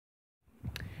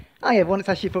Hi everyone, it's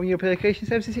Ashley from European Location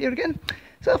Services here again.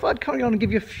 So I thought I'd carry on and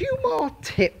give you a few more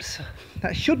tips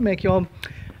that should make your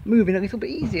moving a little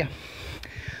bit easier.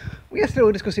 Yesterday we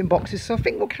were discussing boxes, so I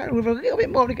think we'll carry on with a little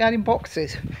bit more regarding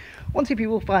boxes. One tip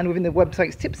you will find within the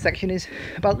website's tips section is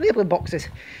about labelling boxes.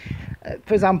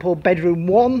 For example, bedroom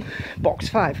 1, box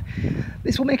 5.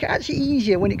 This will make it actually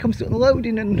easier when it comes to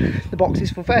unloading and the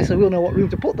boxes. For firstly, we'll know what room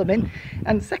to put them in,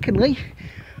 and secondly,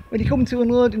 when you come to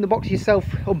unloading the box yourself,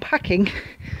 unpacking,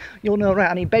 you'll know,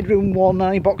 right, I need bedroom 1,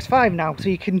 I need box 5 now, so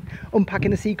you can unpack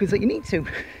in the sequence that you need to,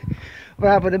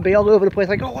 rather than be all over the place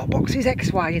like, oh, what box is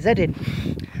X, Y, Z in?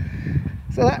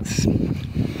 So that's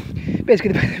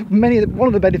basically one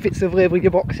of the benefits of labelling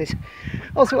your boxes.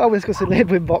 Also, I was discussing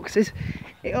labelling boxes.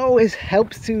 It always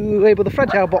helps to label the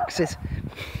fragile boxes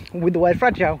with the word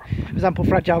fragile. For example,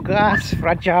 fragile glass,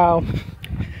 fragile,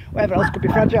 whatever else could be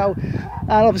fragile.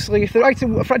 And obviously, if there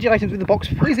are fragile items in the box,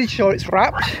 please ensure it's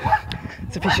wrapped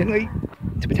sufficiently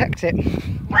to protect it.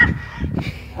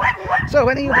 So,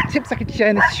 any other tips I could share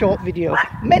in this short video?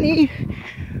 Many,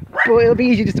 but it'll be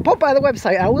easy just to pop by the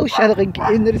website. I will share the link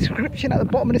in the description at the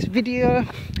bottom of this video.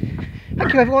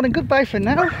 Thank you everyone, and goodbye for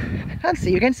now, and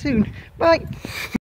see you again soon. Bye.